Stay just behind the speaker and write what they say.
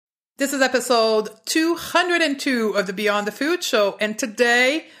This is episode 202 of the Beyond the Food Show, and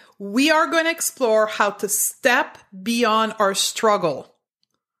today we are going to explore how to step beyond our struggle.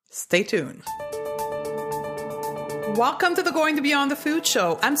 Stay tuned. Welcome to the Going to Beyond the Food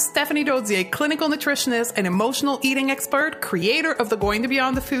Show. I'm Stephanie Dozier, clinical nutritionist and emotional eating expert, creator of the Going to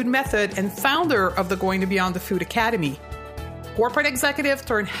Beyond the Food method, and founder of the Going to Beyond the Food Academy. Corporate executive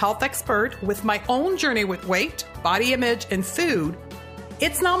turned health expert with my own journey with weight, body image, and food.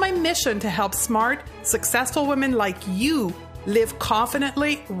 It's now my mission to help smart, successful women like you live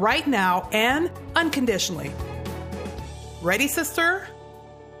confidently right now and unconditionally. Ready, sister?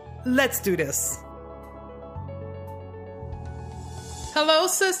 Let's do this. Hello,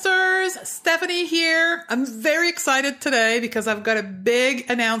 sisters. Stephanie here. I'm very excited today because I've got a big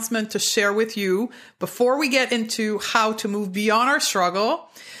announcement to share with you before we get into how to move beyond our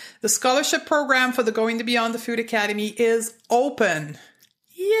struggle. The scholarship program for the Going to Beyond the Food Academy is open.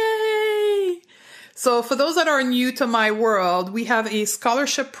 Yay! So for those that are new to my world, we have a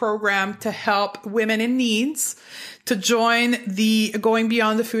scholarship program to help women in needs to join the Going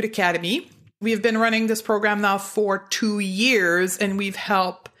Beyond the Food Academy. We've been running this program now for 2 years, and we've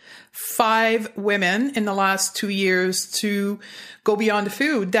helped 5 women in the last 2 years to go beyond the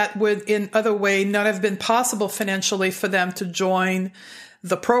food that would in other way not have been possible financially for them to join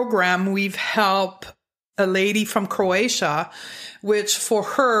the program. We've helped a lady from Croatia, which for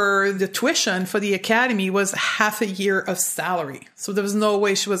her, the tuition for the academy was half a year of salary. So there was no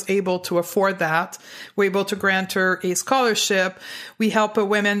way she was able to afford that. We're able to grant her a scholarship. We help a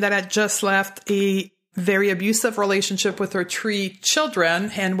woman that had just left a very abusive relationship with her 3 children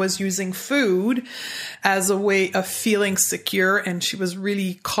and was using food as a way of feeling secure. And she was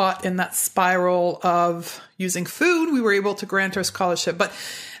really caught in that spiral of using food. We were able to grant her a scholarship. But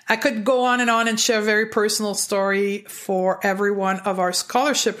I could go on and share a very personal story for every one of our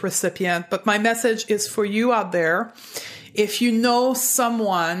scholarship recipients, but my message is for you out there. If you know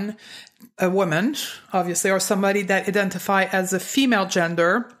someone, a woman, obviously, or somebody that identify as a female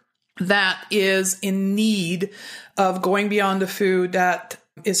gender that is in need of going beyond the food, that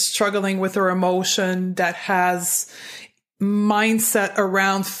is struggling with her emotion, that has mindset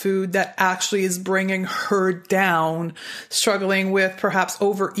around food that actually is bringing her down, struggling with perhaps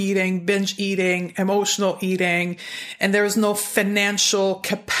overeating, binge eating, emotional eating, and there's no financial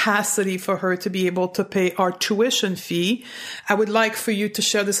capacity for her to be able to pay our tuition fee, I would like for you to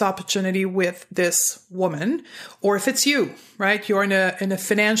share this opportunity with this woman. Or if it's you, right? You're in a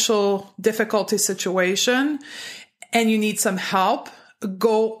financial difficulty situation and you need some help,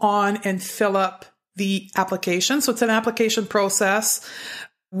 go on and fill up the application. So it's an application process.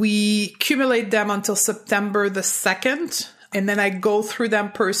 We accumulate them until September the 2nd, and then I go through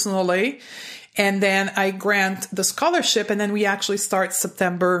them personally, and then I grant the scholarship, and then we actually start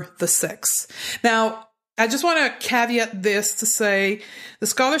September the 6th. Now, I just want to caveat this to say the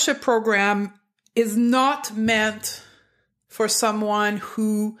scholarship program is not meant for someone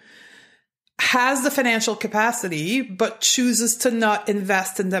who has the financial capacity, but chooses to not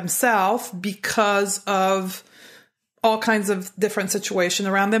invest in themselves because of all kinds of different situations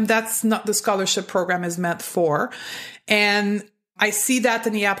around them. That's not the scholarship program is meant for. And I see that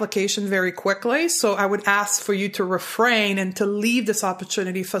in the application very quickly. So I would ask for you to refrain and to leave this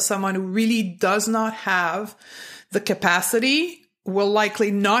opportunity for someone who really does not have the capacity, will likely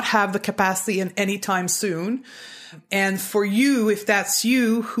not have the capacity in any time soon. And for you, if that's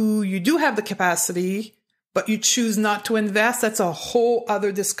you who you do have the capacity, but you choose not to invest, that's a whole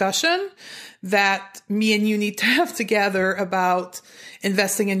other discussion that me and you need to have together about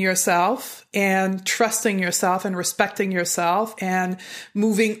investing in yourself and trusting yourself and respecting yourself and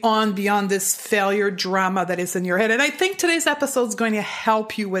moving on beyond this failure drama that is in your head. And I think today's episode is going to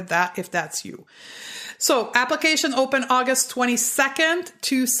help you with that if that's you. So application open August 22nd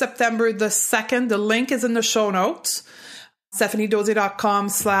to September the 2nd. The link is in the show notes,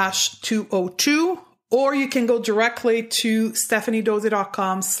 stephaniedozier.com/202, or you can go directly to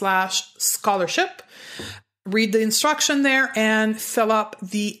stephaniedozier.com/scholarship. Read the instruction there and fill up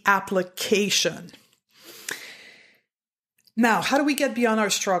the application. Now, how do we get beyond our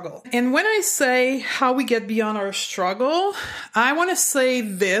struggle? And when I say how we get beyond our struggle, I want to say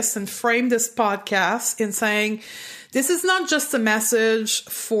this and frame this podcast in saying this is not just a message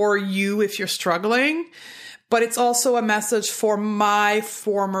for you if you're struggling, but it's also a message for my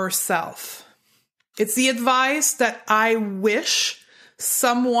former self. It's the advice that I wish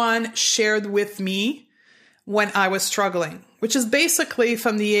someone shared with me when I was struggling, which is basically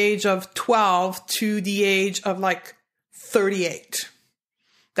from the age of 12 to the age of 38.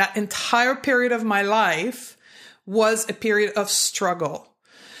 That entire period of my life was a period of struggle.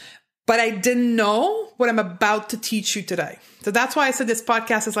 but I didn't know what I'm about to teach you today. So that's why I said this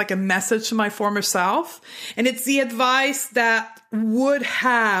podcast is like a message to my former self. And it's the advice that would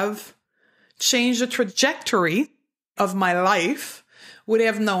have changed the trajectory of my life, would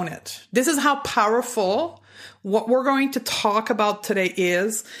have known it. This is how powerful what we're going to talk about today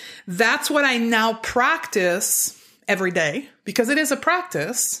is. That's what I now practice every day, because it is a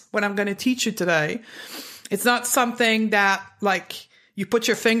practice what I'm going to teach you today. It's not something that like you put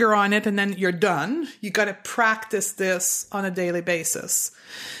your finger on it and then you're done. You got to practice this on a daily basis.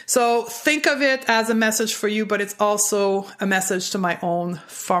 So think of it as a message for you, but it's also a message to my own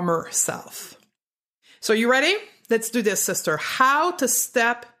former self. So you ready? Let's do this, sister. How to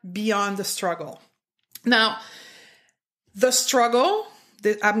step beyond the struggle. Now, the struggle,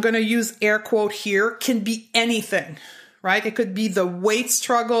 I'm going to use air quote here, can be anything, right? It could be the weight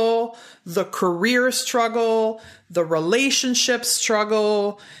struggle, the career struggle, the relationship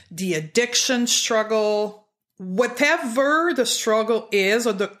struggle, the addiction struggle, whatever the struggle is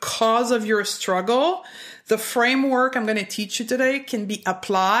or the cause of your struggle, the framework I'm going to teach you today can be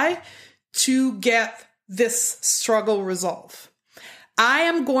applied to get this struggle resolved. I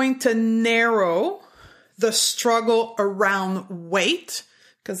am going to narrow the struggle around weight,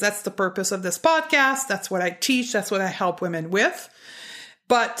 because that's the purpose of this podcast. That's what I teach. That's what I help women with.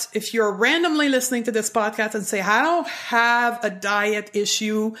 But if you're randomly listening to this podcast and say, I don't have a diet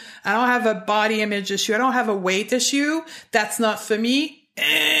issue, I don't have a body image issue, I don't have a weight issue, that's not for me,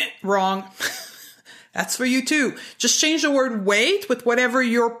 wrong. That's for you too. Just change the word weight with whatever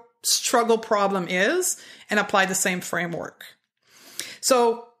your struggle problem is and apply the same framework.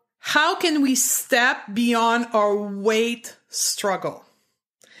 So how can we step beyond our weight struggle?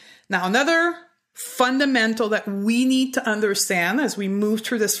 Now, another fundamental that we need to understand as we move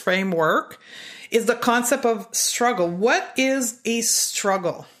through this framework is the concept of struggle. What is a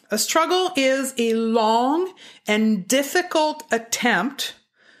struggle? A struggle is a long and difficult attempt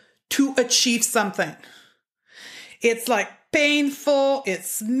to achieve something. It's like painful,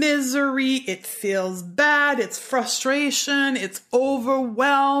 it's misery, it feels bad, it's frustration, it's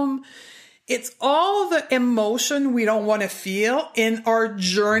overwhelm. It's all the emotion we don't want to feel in our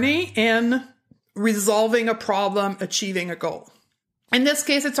journey in resolving a problem, achieving a goal. In this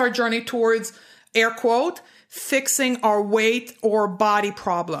case, it's our journey towards, air quote, fixing our weight or body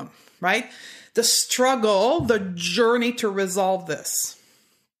problem, right? The struggle, the journey to resolve this.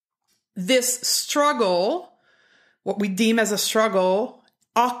 This struggle, what we deem as a struggle,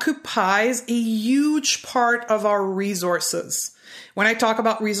 occupies a huge part of our resources. When I talk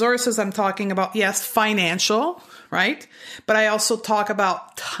about resources, I'm talking about, yes, financial, right? But I also talk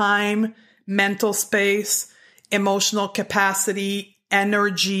about time, mental space, emotional capacity,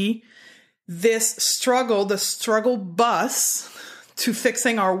 energy. This struggle, the struggle bus to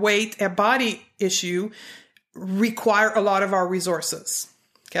fixing our weight and body issue require a lot of our resources.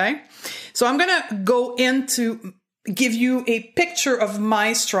 Okay. So I'm going to go into give you a picture of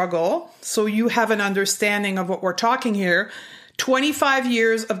my struggle so you have an understanding of what we're talking here. 25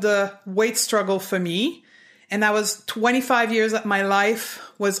 years of the weight struggle for me. And that was 25 years that my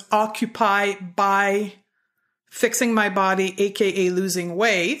life was occupied by fixing my body, aka losing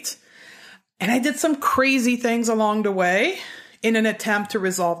weight. And I did some crazy things along the way in an attempt to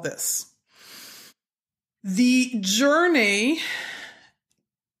resolve this. The journey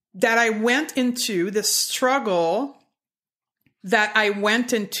that I went into, the struggle that I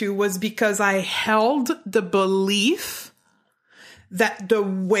went into, was because I held the belief that the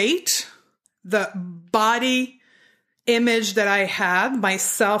weight, the body image that I had, my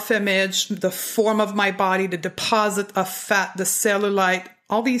self-image, the form of my body, the deposit of fat, the cellulite,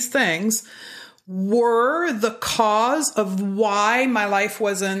 all these things were the cause of why my life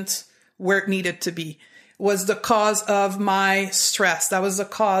wasn't where it needed to be. Was the cause of my stress. That was the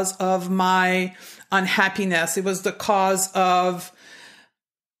cause of my unhappiness. It was the cause of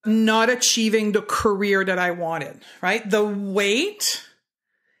not achieving the career that I wanted, right? The weight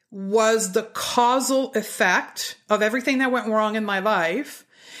was the causal effect of everything that went wrong in my life.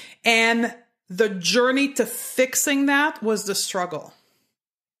 And the journey to fixing that was the struggle.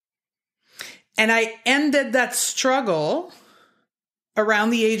 And I ended that struggle around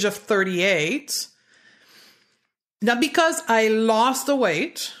the age of 38. Not because I lost the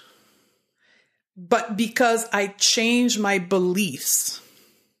weight, but because I changed my beliefs,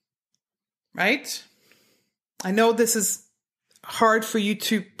 right? I know this is hard for you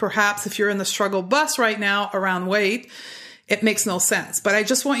to, perhaps if you're in the struggle bus right now around weight, it makes no sense. But I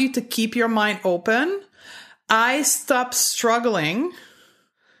just want you to keep your mind open. I stopped struggling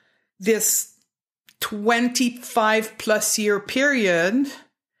this 25 plus year period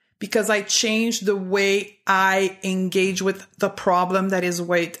because I changed the way I engage with the problem that is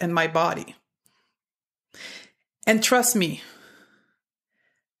weight in my body. And trust me,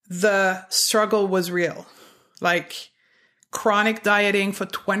 the struggle was real. Like chronic dieting for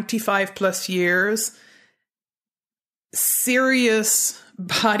 25 plus years, serious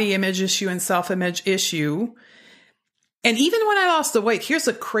body image issue and self-image issue. And even when I lost the weight, here's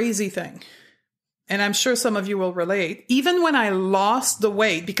a crazy thing. And I'm sure some of you will relate. Even when I lost the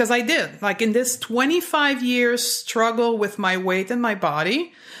weight, because I did, like in this 25 years struggle with my weight and my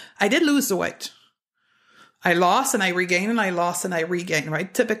body, I did lose the weight. I lost and I regained and I lost and I regained,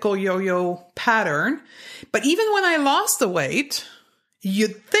 right? Typical yo-yo pattern. But even when I lost the weight,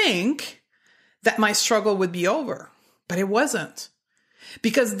 you'd think that my struggle would be over, but it wasn't.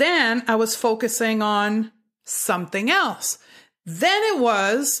 Because then I was focusing on something else. Then it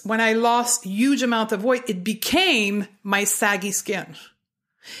was when I lost huge amount of weight, it became my saggy skin.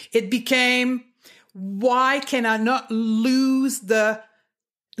 It became, why can I not lose the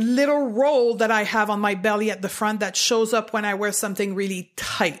little roll that I have on my belly at the front that shows up when I wear something really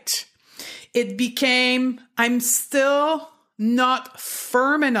tight? It became, I'm still not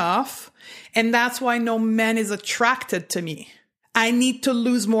firm enough, and that's why no man is attracted to me. I need to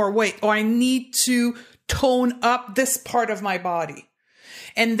lose more weight, or I need to tone up this part of my body.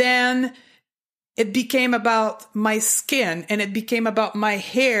 And then it became about my skin, and it became about my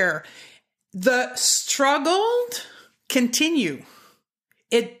hair. The struggle continued.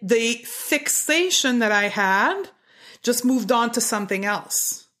 The fixation that I had just moved on to something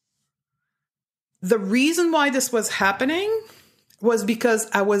else. The reason why this was happening was because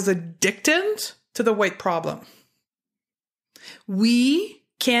I was addicted to the weight problem. We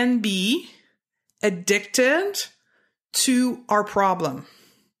can be addicted to our problem.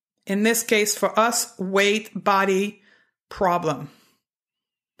 In this case, for us, weight, body, problem.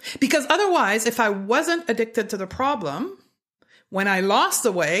 Because otherwise, if I wasn't addicted to the problem, when I lost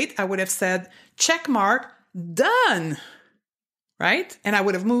the weight, I would have said, check mark, done, right? And I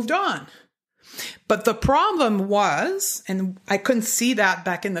would have moved on. But the problem was, and I couldn't see that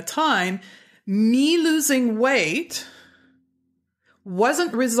back in the time, me losing weight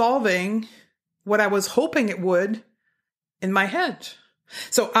wasn't resolving what I was hoping it would in my head.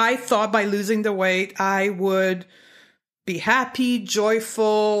 So I thought by losing the weight, I would be happy,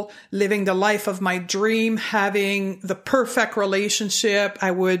 joyful, living the life of my dream, having the perfect relationship.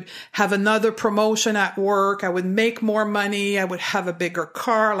 I would have another promotion at work. I would make more money. I would have a bigger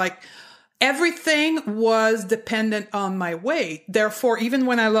car. Like everything was dependent on my weight. Therefore, even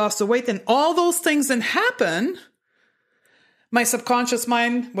when I lost the weight and all those things didn't happen, my subconscious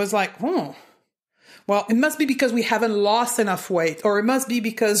mind was like, well, it must be because we haven't lost enough weight, or it must be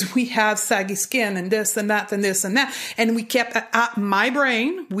because we have saggy skin and this and that and this and that. And we kept, my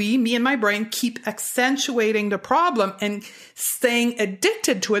brain, me and my brain keep accentuating the problem and staying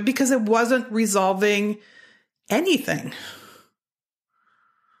addicted to it because it wasn't resolving anything.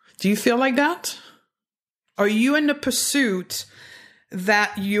 Do you feel like that? Are you in the pursuit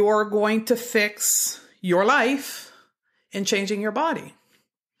that you're going to fix your life in changing your body?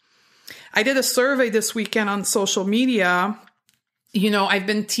 I did a survey this weekend on social media. I've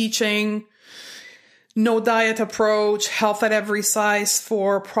been teaching no diet approach, health at every size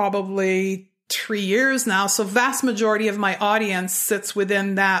for probably 3 years now. So vast majority of my audience sits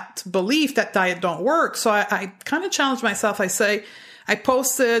within that belief that diet don't work. So I kind of challenged myself. I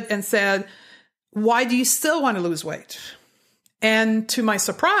posted and said, why do you still want to lose weight? And to my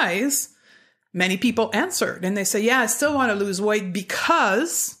surprise, many people answered and they say, yeah, I still want to lose weight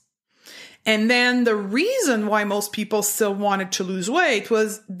because... And then the reason why most people still wanted to lose weight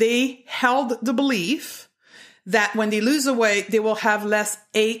was they held the belief that when they lose the weight, they will have less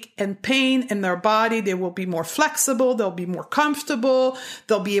ache and pain in their body. They will be more flexible. They'll be more comfortable.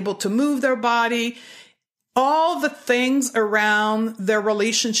 They'll be able to move their body. All the things around their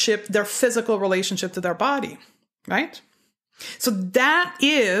relationship, their physical relationship to their body, right? So that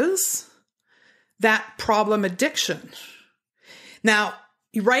is that problem addiction. Now,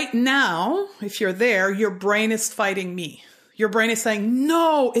 right now, if you're there, your brain is fighting me. Your brain is saying,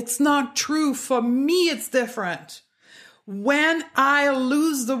 no, it's not true. For me, it's different. When I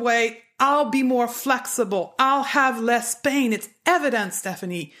lose the weight, I'll be more flexible. I'll have less pain. It's evident,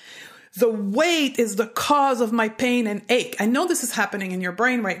 Stephanie. The weight is the cause of my pain and ache. I know this is happening in your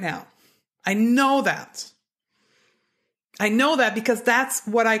brain right now. I know that. I know that because that's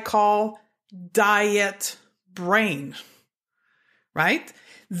what I call diet brain, right?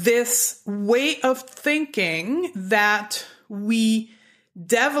 This way of thinking that we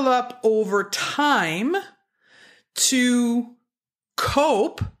develop over time to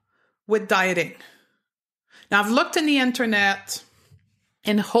cope with dieting. Now, I've looked in the internet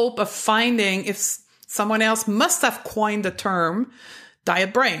in hope of finding if someone else must have coined the term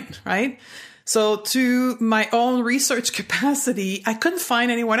diet brain, right? So to my own research capacity, I couldn't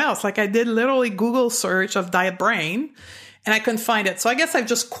find anyone else. Like I did literally Google search of diet brain and I couldn't find it. So I guess I've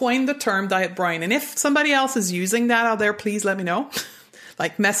just coined the term diet brain. And if somebody else is using that out there, please let me know.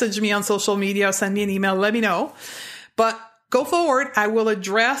 Like message me on social media or send me an email, let me know. But go forward, I will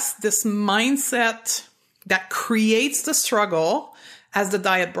address this mindset that creates the struggle as the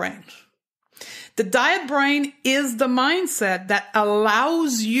diet brain. The diet brain is the mindset that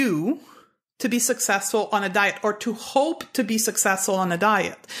allows you to be successful on a diet or to hope to be successful on a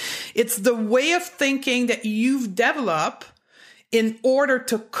diet. It's the way of thinking that you've developed in order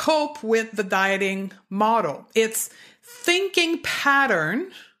to cope with the dieting model. It's thinking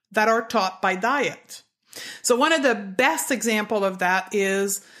pattern that are taught by diet. So one of the best example of that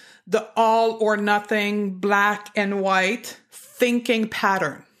is the all or nothing, black and white thinking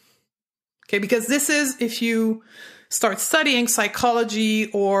pattern. Okay, because this is, if you start studying psychology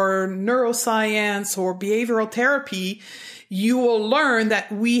or neuroscience or behavioral therapy, you will learn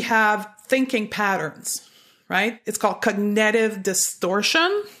that we have thinking patterns, right? It's called cognitive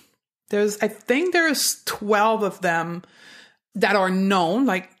distortion. I think there's 12 of them that are known,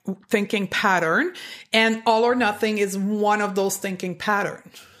 like thinking pattern, and all or nothing is one of those thinking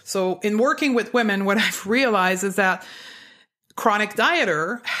patterns. So in working with women, what I've realized is that chronic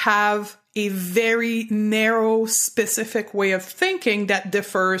dieters have a very narrow, specific way of thinking that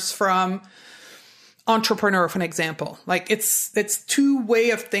differs from entrepreneur, for an example. Like it's two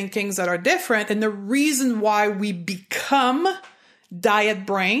way of thinkings that are different. And the reason why we become diet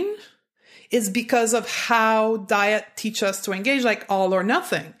brain is because of how diet teach us to engage, like all or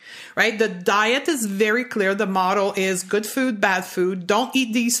nothing, right? The diet is very clear. The model is good food, bad food. Don't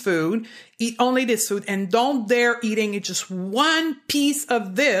eat these food. Eat only this food. And don't dare eating just one piece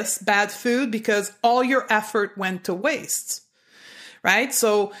of this bad food because all your effort went to waste, right?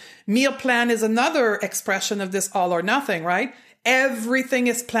 So meal plan is another expression of this all or nothing, right? Everything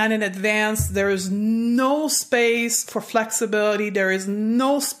is planned in advance. There is no space for flexibility. There is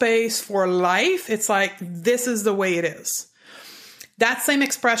no space for life. It's like, this is the way it is. That same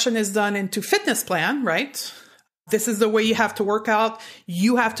expression is done into fitness plan, right? This is the way you have to work out.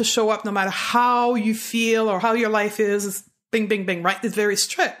 You have to show up no matter how you feel or how your life is. It's bing, bing, bing, right? It's very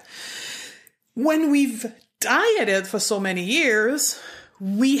strict. When we've dieted for so many years,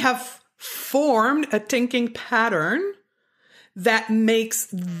 we have formed a thinking pattern that makes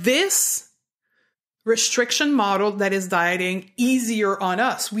this restriction model that is dieting easier on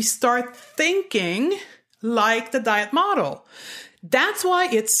us. We start thinking like the diet model. That's why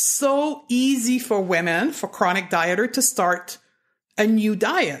it's so easy for women, for chronic dieters, to start a new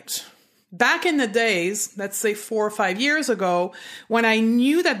diet. Back in the days, let's say 4 or 5 years ago, when I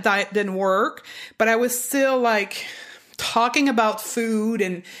knew that diet didn't work, but I was still like talking about food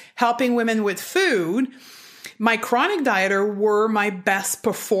and helping women with food, my chronic dieters were my best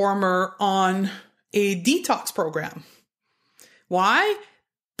performer on a detox program. Why?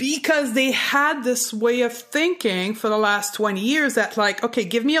 Because they had this way of thinking for the last 20 years that like, okay,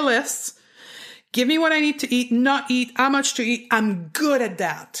 give me a list. Give me what I need to eat, not eat, how much to eat. I'm good at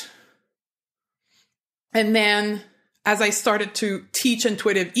that. And then as I started to teach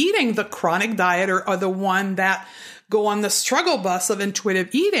intuitive eating, the chronic dieters are the one that go on the struggle bus of intuitive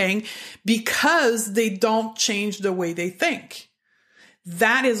eating because they don't change the way they think.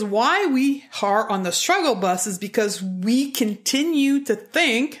 That is why we are on the struggle bus, is because we continue to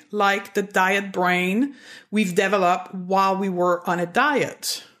think like the diet brain we've developed while we were on a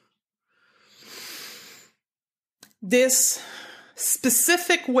diet. This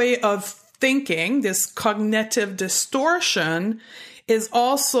specific way of thinking, this cognitive distortion, is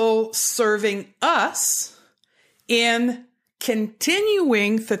also serving us in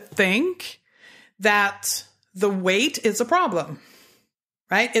continuing to think that the weight is a problem,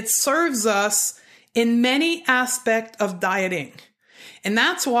 right? It serves us in many aspects of dieting. And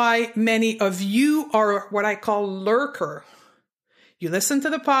that's why many of you are what I call lurker. You listen to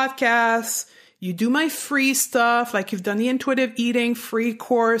the podcast, you do my free stuff, like you've done the intuitive eating free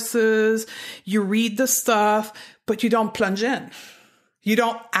courses, you read the stuff, but you don't plunge in. You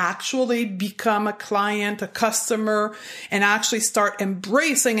don't actually become a client, a customer, and actually start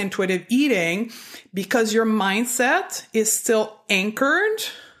embracing intuitive eating because your mindset is still anchored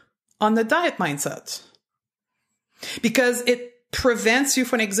on the diet mindset. Because it prevents you,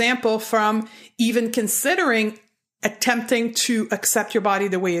 for an example, from even considering attempting to accept your body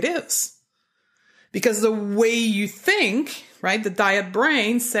the way it is. Because the way you think, right, the diet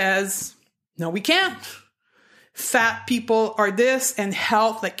brain says, no, we can't. Fat people are this, and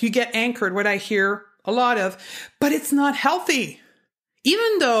health, like you get anchored, what I hear a lot of, but it's not healthy.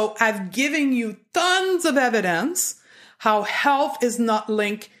 Even though I've given you tons of evidence how health is not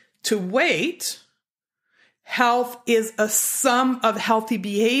linked to weight, health is a sum of healthy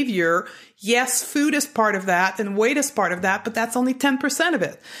behavior. Yes, food is part of that and weight is part of that, but that's only 10% of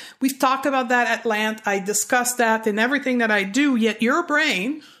it. We've talked about that at length. I discussed that in everything that I do, yet your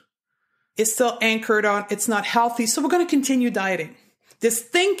brain is still anchored on it's not healthy. So we're going to continue dieting. This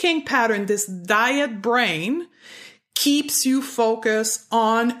thinking pattern, this diet brain keeps you focused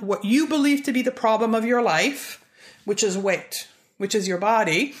on what you believe to be the problem of your life, which is weight, which is your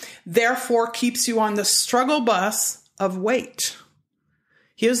body, therefore keeps you on the struggle bus of weight.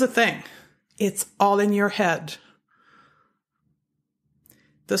 Here's the thing. It's all in your head.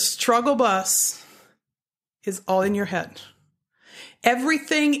 The struggle bus is all in your head.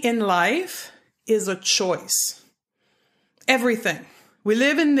 Everything in life is a choice. Everything. We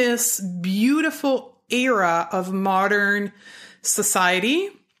live in this beautiful era of modern society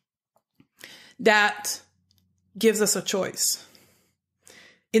that gives us a choice.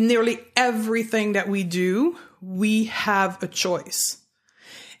 In nearly everything that we do, we have a choice.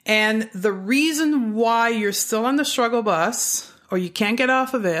 And the reason why you're still on the struggle bus or you can't get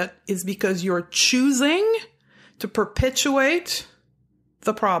off of it is because you're choosing to perpetuate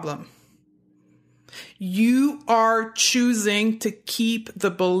the problem. You are choosing to keep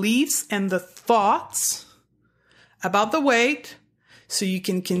the beliefs and the thoughts about the weight so you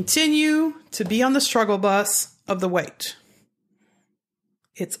can continue to be on the struggle bus of the weight.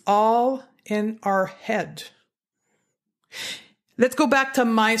 It's all in our head. Let's go back to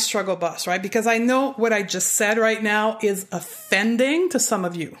my struggle bus, right? Because I know what I just said right now is offending to some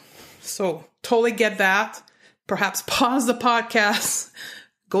of you. So totally get that. Perhaps pause the podcast,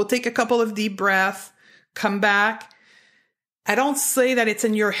 go take a couple of deep breaths, come back. I don't say that it's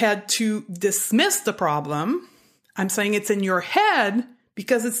in your head to dismiss the problem. I'm saying it's in your head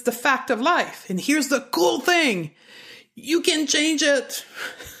because it's the fact of life. And here's the cool thing. You can change it.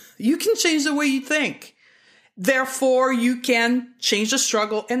 You can change the way you think. Therefore, you can change the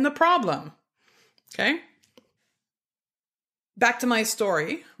struggle and the problem. Okay? Back to my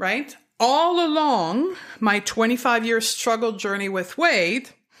story, right? All along my 25-year struggle journey with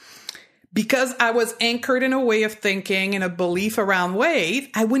weight, because I was anchored in a way of thinking and a belief around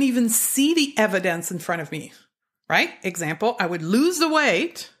weight, I wouldn't even see the evidence in front of me, right? Example, I would lose the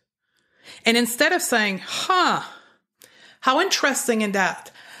weight, and instead of saying, how interesting in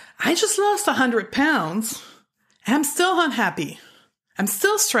that, I just lost 100 pounds, and I'm still unhappy. I'm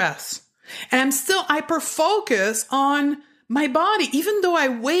still stressed, and I'm still hyper-focused on my body. Even though I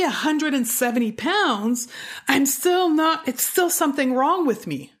weigh 170 pounds, it's still something wrong with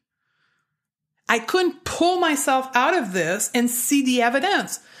me. I couldn't pull myself out of this and see the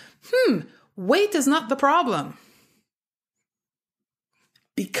evidence. Weight is not the problem.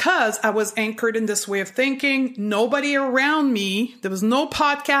 Because I was anchored in this way of thinking, nobody around me, there was no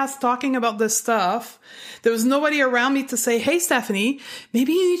podcast talking about this stuff. There was nobody around me to say, hey, Stephanie,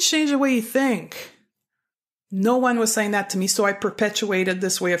 maybe you need to change the way you think. No one was saying that to me, so I perpetuated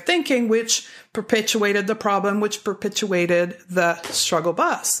this way of thinking, which perpetuated the problem, which perpetuated the struggle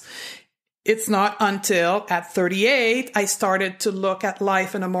bus. It's not until at 38, I started to look at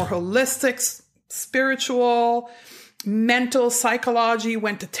life in a more holistic, spiritual, mental psychology,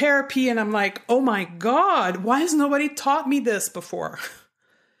 went to therapy, and I'm like, oh my God, why has nobody taught me this before?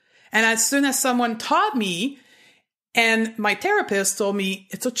 And as soon as someone taught me, and my therapist told me,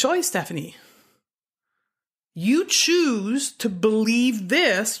 it's a choice, Stephanie. You choose to believe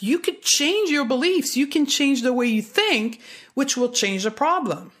this, you could change your beliefs. You can change the way you think, which will change the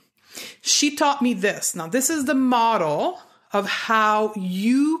problem. She taught me this. Now, this is the model of how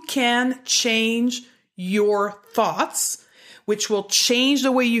you can change your thoughts, which will change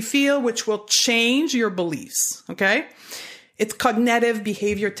the way you feel, which will change your beliefs. Okay? It's cognitive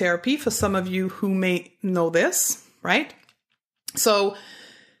behavior therapy for some of you who may know this, right? So,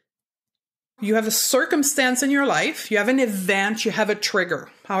 you have a circumstance in your life, you have an event, you have a trigger,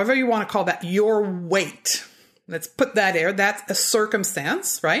 however you want to call that, your weight. Let's put that there. That's a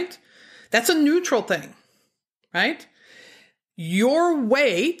circumstance, right? That's a neutral thing, right? Your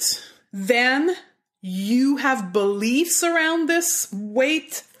weight, then you have beliefs around this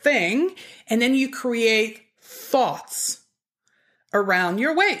weight thing, and then you create thoughts around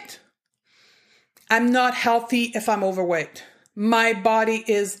your weight. I'm not healthy if I'm overweight. My body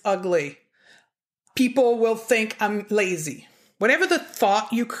is ugly. People will think I'm lazy. Whatever the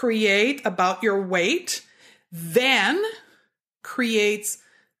thought you create about your weight, then creates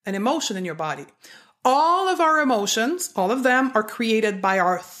an emotion in your body. All of our emotions, all of them are created by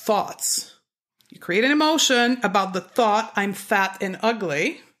our thoughts. You create an emotion about the thought, I'm fat and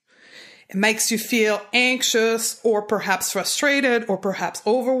ugly. It makes you feel anxious or perhaps frustrated or perhaps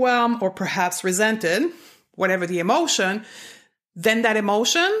overwhelmed or perhaps resented, whatever the emotion. Then that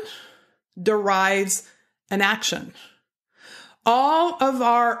emotion derives an action. All of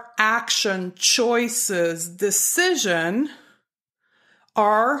our action, choices, decision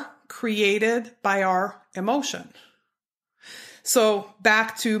are created by our emotion. So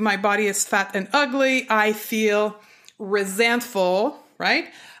back to my body is fat and ugly. I feel resentful, right?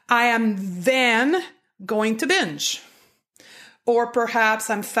 I am then going to binge. Or perhaps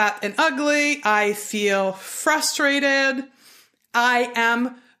I'm fat and ugly. I feel frustrated. I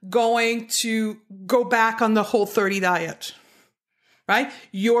am going to go back on the Whole30 diet, right?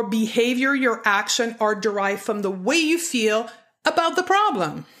 Your behavior, your action are derived from the way you feel about the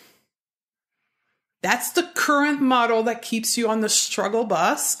problem. That's the current model that keeps you on the struggle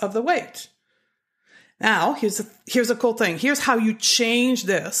bus of the weight. Now, here's a cool thing. Here's how you change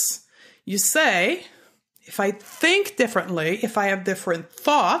this. You say, if I think differently, if I have different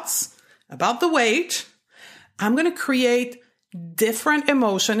thoughts about the weight, I'm going to create different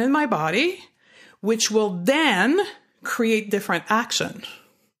emotion in my body, which will then create different action.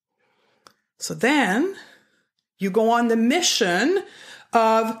 So then you go on the mission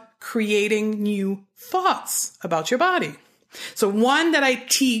of creating new thoughts about your body. So one that I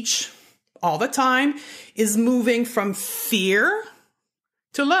teach all the time is moving from fear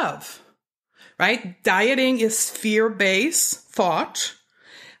to love, right? Dieting is fear-based thought.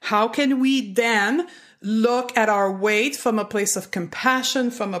 How can we then look at our weight from a place of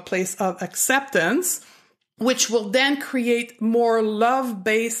compassion, from a place of acceptance, which will then create more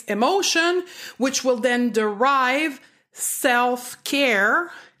love-based emotion, which will then derive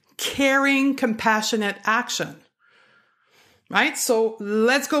self-care, caring, compassionate action, right? So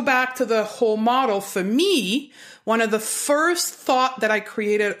let's go back to the whole model. For me, one of the first thought that I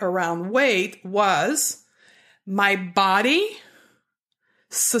created around weight was my body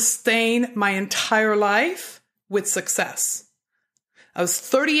sustain my entire life with success. I was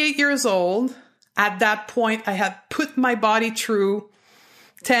 38 years old. At that point, I had put my body through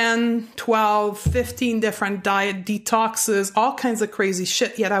 10, 12, 15 different diet detoxes, all kinds of crazy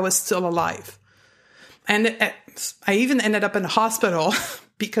shit, yet I was still alive. And I even ended up in the hospital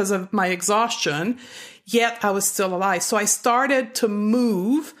because of my exhaustion, yet I was still alive. So I started to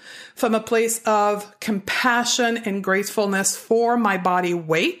move from a place of compassion and gratefulness for my body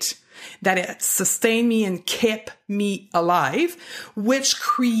weight, that it sustained me and kept me alive, which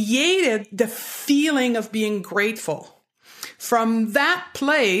created the feeling of being grateful. From that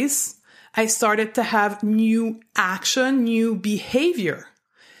place, I started to have new action, new behavior.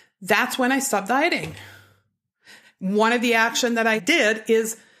 That's when I stopped dieting. One of the action that I did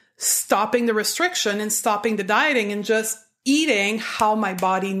is stopping the restriction and stopping the dieting and just eating how my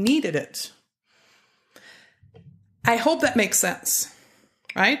body needed it. I hope that makes sense,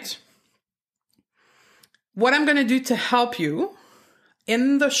 right? What I'm going to do to help you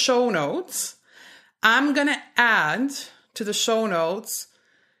in the show notes, I'm going to add to the show notes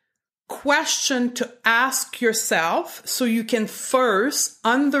question to ask yourself so you can first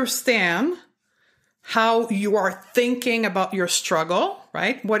understand how you are thinking about your struggle,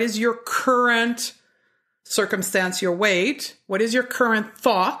 right? What is your current circumstance, your weight? What is your current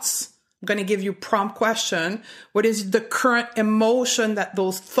thoughts? I'm going to give you prompt question. What is the current emotion that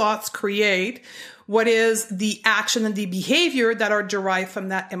those thoughts create? What is the action and the behavior that are derived from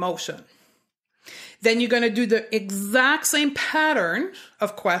that emotion? Then you're going to do the exact same pattern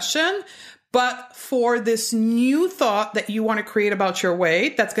of question, but for this new thought that you want to create about your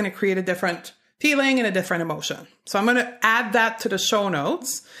weight, that's going to create a different feeling and a different emotion. So I'm going to add that to the show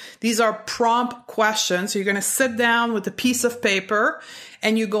notes. These are prompt questions. So you're going to sit down with a piece of paper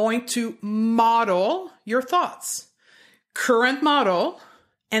and you're going to model your thoughts. Current model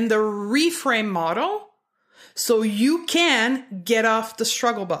and the reframe model so you can get off the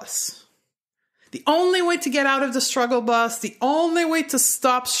struggle bus. The only way to get out of the struggle bus, the only way to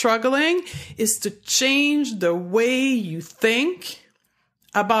stop struggling is to change the way you think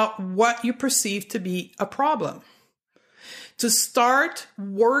about what you perceive to be a problem. To start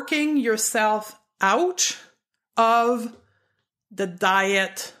working yourself out of the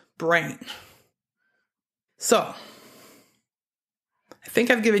diet brain. So, I think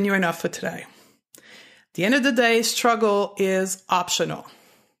I've given you enough for today. At the end of the day, struggle is optional.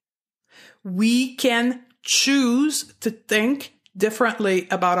 We can choose to think differently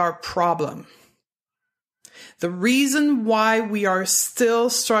about our problem. The reason why we are still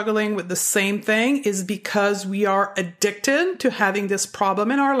struggling with the same thing is because we are addicted to having this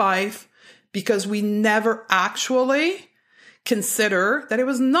problem in our life, because we never actually consider that it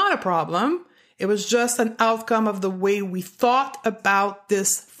was not a problem. It was just an outcome of the way we thought about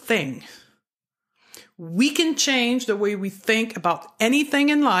this thing. We can change the way we think about anything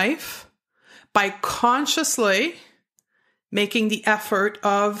in life by consciously making the effort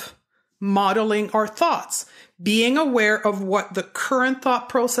of modeling our thoughts, being aware of what the current thought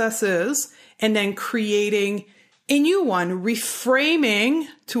process is, and then creating a new one, reframing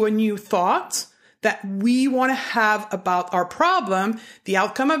to a new thought that we want to have about our problem. The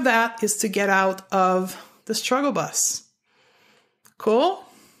outcome of that is to get out of the struggle bus. Cool?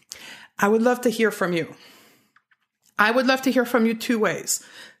 I would love to hear from you. I would love to hear from you two ways.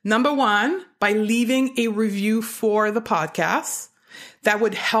 Number one, by leaving a review for the podcast. That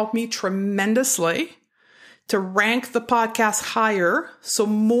would help me tremendously to rank the podcast higher so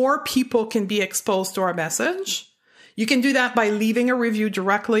more people can be exposed to our message. You can do that by leaving a review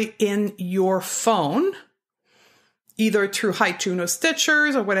directly in your phone, either through iTunes or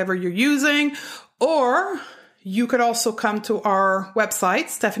Stitchers or whatever you're using, or you could also come to our website,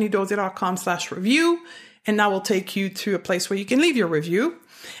 stephaniedodier.com/review, and that will take you to a place where you can leave your review.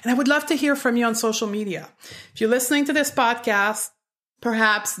 And I would love to hear from you on social media. If you're listening to this podcast,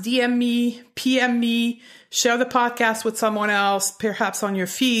 perhaps DM me, PM me, share the podcast with someone else, perhaps on your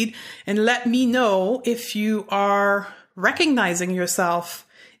feed, and let me know if you are recognizing yourself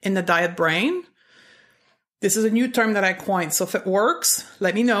in the diet brain. This is a new term that I coined, so if it works,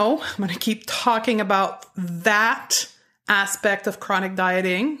 let me know. I'm going to keep talking about that aspect of chronic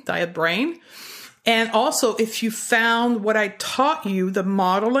dieting, diet brain. And also, if you found what I taught you, the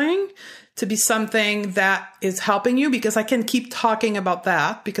modeling, to be something that is helping you, because I can keep talking about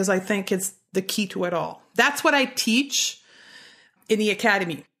that because I think it's the key to it all. That's what I teach in the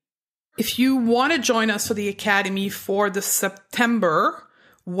Academy. If you want to join us for the Academy for the September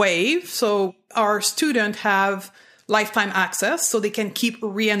wave, so our students have lifetime access so they can keep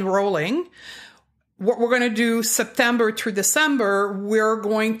re-enrolling. What we're going to do September through December, we're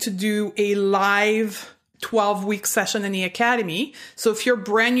going to do a live 12-week session in the Academy. So if you're a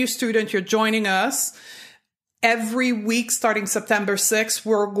brand new student, you're joining us, every week starting September 6th,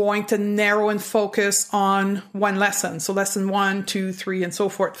 we're going to narrow and focus on one lesson. So lesson 1, 2, 3, and so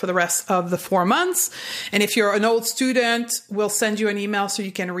forth for the rest of the 4 months. And if you're an old student, we'll send you an email so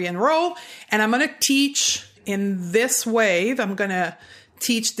you can re-enroll. And I'm going to teach in this wave, I'm going to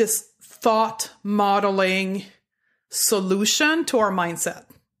teach this thought modeling solution to our mindset.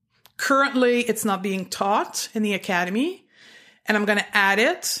 Currently, it's not being taught in the Academy, and I'm going to add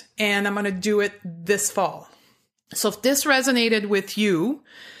it, and I'm going to do it this fall. So if this resonated with you,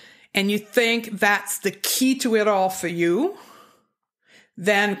 and you think that's the key to it all for you,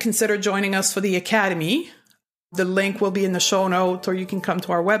 then consider joining us for the Academy. The link will be in the show notes, or you can come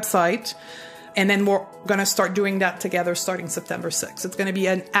to our website. And then we're going to start doing that together starting September 6th. It's going to be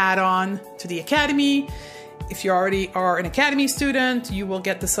an add-on to the Academy. If you already are an Academy student, you will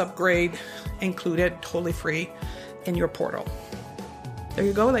get this upgrade included totally free in your portal. There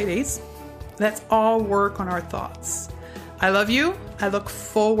you go, ladies. Let's all work on our thoughts. I love you. I look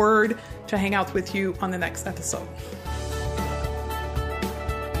forward to hang out with you on the next episode.